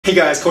Hey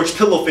guys, Coach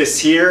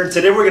Pillowfist here.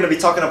 Today we're going to be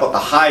talking about the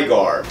high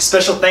guard.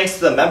 Special thanks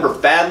to the member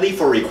Fadley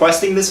for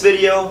requesting this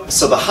video.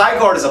 So the high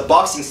guard is a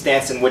boxing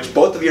stance in which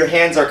both of your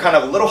hands are kind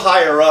of a little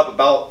higher up,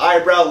 about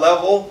eyebrow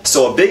level.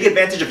 So a big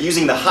advantage of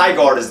using the high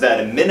guard is that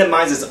it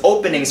minimizes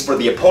openings for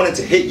the opponent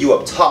to hit you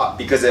up top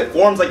because it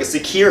forms like a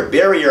secure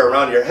barrier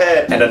around your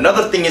head. And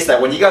another thing is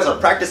that when you guys are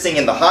practicing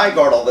in the high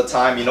guard all the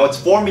time, you know, it's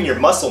forming your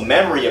muscle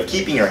memory of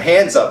keeping your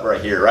hands up right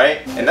here,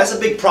 right? And that's a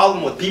big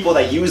problem with people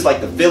that use like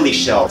the Philly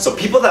shell. So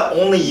people that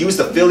only use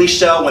the Philly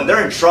shell when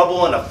they're in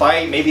trouble in a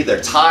fight, maybe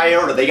they're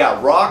tired or they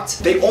got rocked,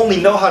 they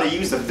only know how to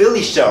use the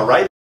Philly shell,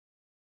 right?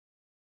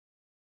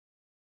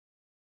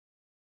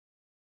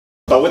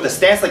 But with a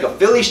stance like a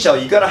Philly shell,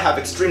 you gotta have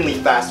extremely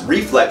fast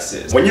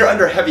reflexes. When you're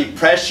under heavy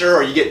pressure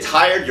or you get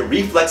tired, your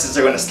reflexes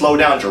are gonna slow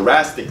down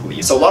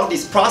drastically. So a lot of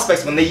these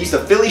prospects, when they use the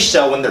Philly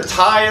shell, when they're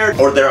tired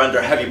or they're under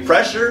heavy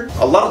pressure,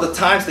 a lot of the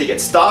times they get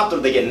stopped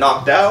or they get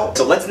knocked out.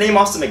 So let's name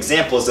off some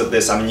examples of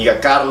this. I mean, you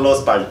got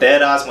Carlos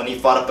Balderas when he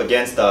fought up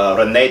against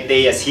Rene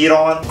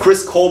Diaz-Giron,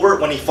 Chris Colbert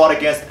when he fought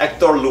against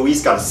Hector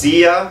Luis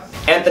Garcia,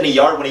 Anthony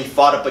Yarde when he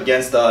fought up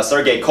against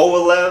Sergey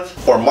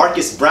Kovalev, or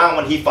Marcus Brown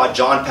when he fought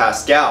John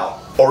Pascal.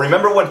 Or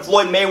remember when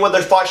Floyd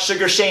Mayweather fought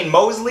Sugar Shane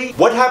Mosley?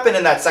 What happened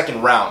in that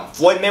second round?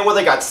 Floyd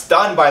Mayweather got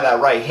stunned by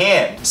that right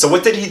hand. So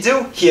what did he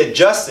do? He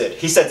adjusted.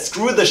 He said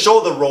screw the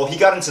shoulder roll, he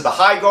got into the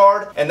high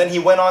guard, and then he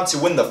went on to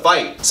win the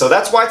fight. So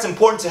that's why it's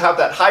important to have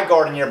that high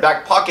guard in your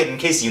back pocket in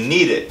case you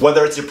need it,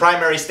 whether it's your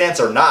primary stance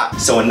or not.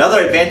 So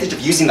another advantage of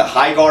using the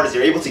high guard is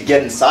you're able to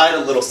get inside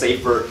a little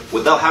safer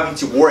without having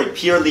to worry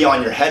purely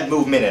on your head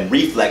movement and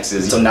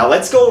reflexes. So now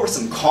let's go over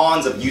some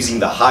cons of using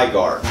the high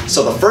guard.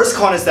 So the first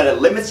con is that it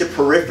limits your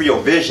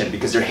peripheral vision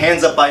because your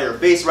hand's up by your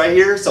face right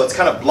here, so it's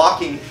kind of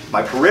blocking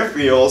my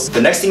peripherals. The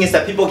next thing is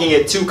that people can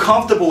get too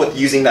comfortable with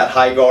using that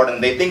high guard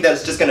and they think that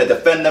it's just going to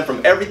defend them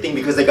from everything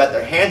because they got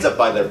their hands up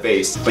by their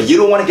face. But you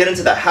don't want to get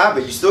into that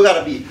habit. You still got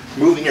to be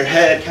moving your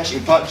head,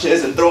 catching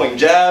punches and throwing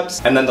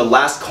jabs. And then the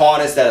last con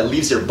is that it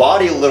leaves your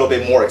body a little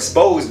bit more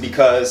exposed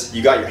because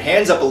you got your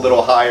hands up a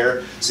little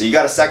higher, so you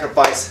got to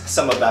sacrifice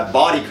some of that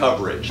body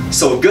coverage.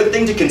 So a good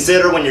thing to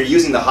consider when you're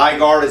using the high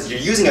guard is you're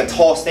using a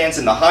tall stance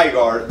in the high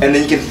guard, and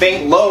then you can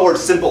feint low or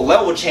simple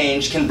level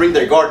change can bring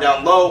their guard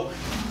down low,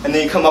 and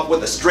then you come up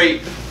with a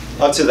straight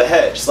onto the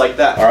head, just like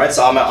that. Alright,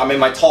 so I'm in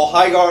my tall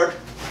high guard,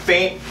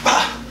 feint,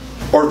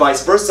 or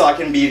vice versa. I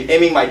can be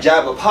aiming my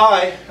jab up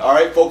high,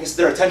 alright, focus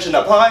their attention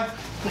up high,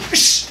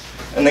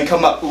 and then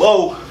come up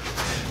low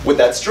with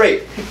that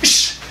straight.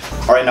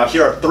 Alright, now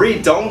here are 3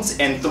 don'ts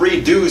and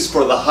 3 do's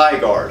for the high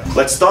guard.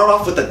 Let's start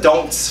off with the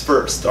don'ts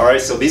first,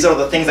 alright? So these are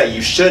the things that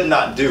you should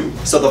not do.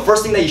 So the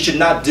first thing that you should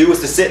not do is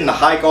to sit in the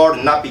high guard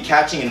and not be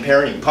catching and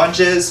parrying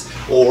punches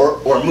or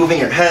moving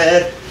your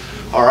head,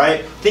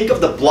 alright? Think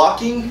of the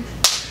blocking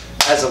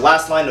as the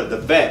last line of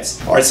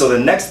defense. Alright, so the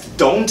next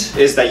don't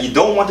is that you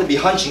don't want to be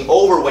hunching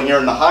over when you're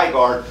in the high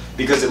guard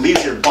because it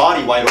leaves your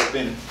body wide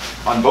open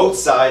on both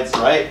sides,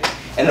 right?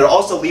 And it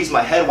also leaves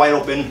my head wide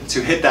open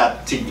to hit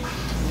that, to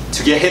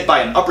get hit by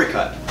an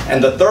uppercut.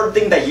 And the third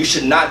thing that you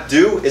should not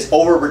do is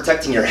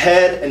overprotecting your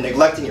head and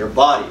neglecting your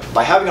body.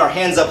 By having our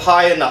hands up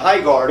high in the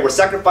high guard, we're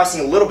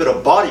sacrificing a little bit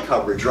of body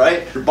coverage,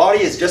 right? Your body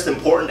is just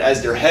important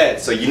as your head,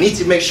 so you need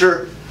to make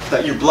sure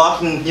that you're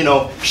blocking, you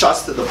know,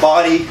 shots to the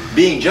body,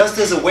 being just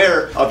as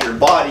aware of your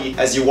body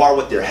as you are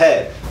with your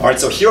head.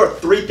 Alright, so here are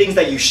 3 things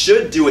that you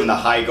should do in the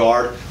high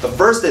guard. The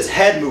first is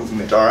head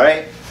movement,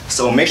 alright?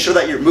 So make sure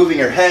that you're moving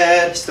your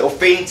head, still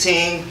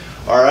feinting,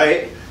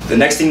 alright? The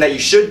next thing that you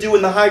should do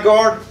in the high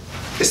guard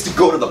is to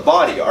go to the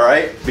body,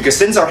 alright? Because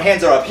since our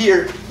hands are up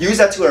here, use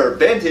that to our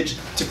advantage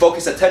to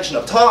focus attention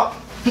up top,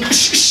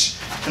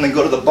 and then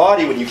go to the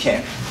body when you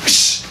can.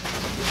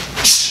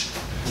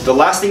 The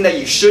last thing that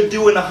you should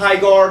do in the high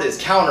guard is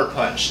counter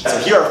punch. So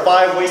here are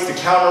 5 ways to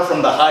counter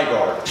from the high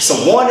guard. So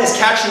 1 is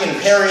catching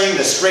and parrying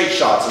the straight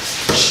shots.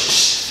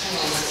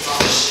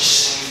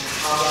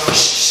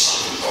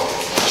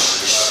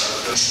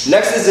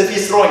 Next is if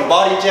he's throwing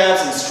body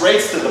jabs and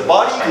straights to the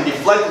body, I can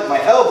deflect with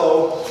my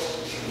elbow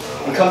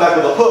and come back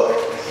with a hook.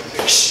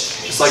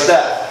 Just like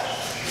that.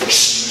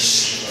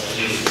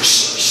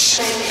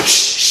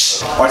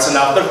 Alright, so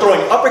now if they're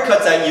throwing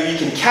uppercuts at you, you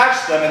can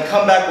catch them and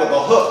come back with a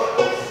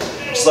hook.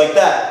 Just like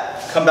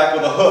that. Come back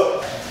with a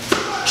hook.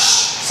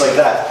 Just like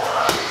that.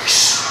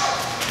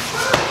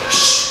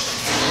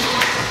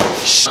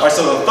 Alright,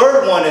 so the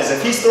third one is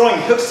if he's throwing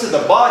hooks to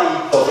the body,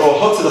 so throw a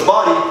hook to the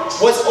body,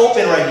 what's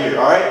open right here,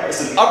 alright?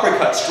 It's an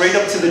uppercut straight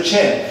up to the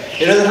chin.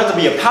 It doesn't have to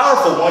be a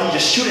powerful one, you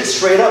just shoot it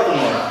straight up in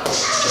there.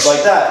 Just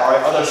like that,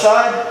 alright? Other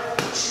side,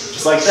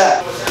 just like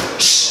that.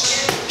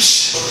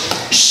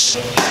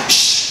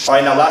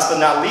 Alright, now last but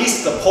not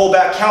least, the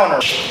pullback counter.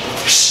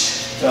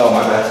 Oh,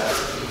 my bad.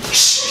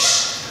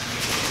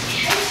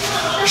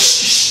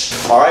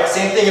 Alright,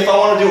 same thing if I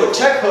want to do a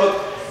check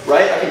hook,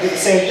 right? I can do the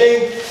same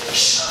thing.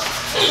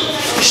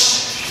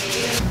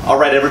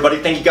 Alright everybody,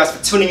 thank you guys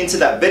for tuning into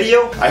that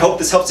video. I hope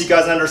this helps you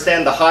guys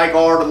understand the high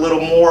guard a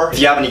little more. If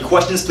you have any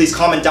questions, please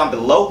comment down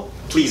below.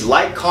 Please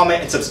like,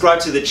 comment, and subscribe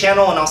to the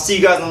channel, and I'll see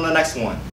you guys on the next one.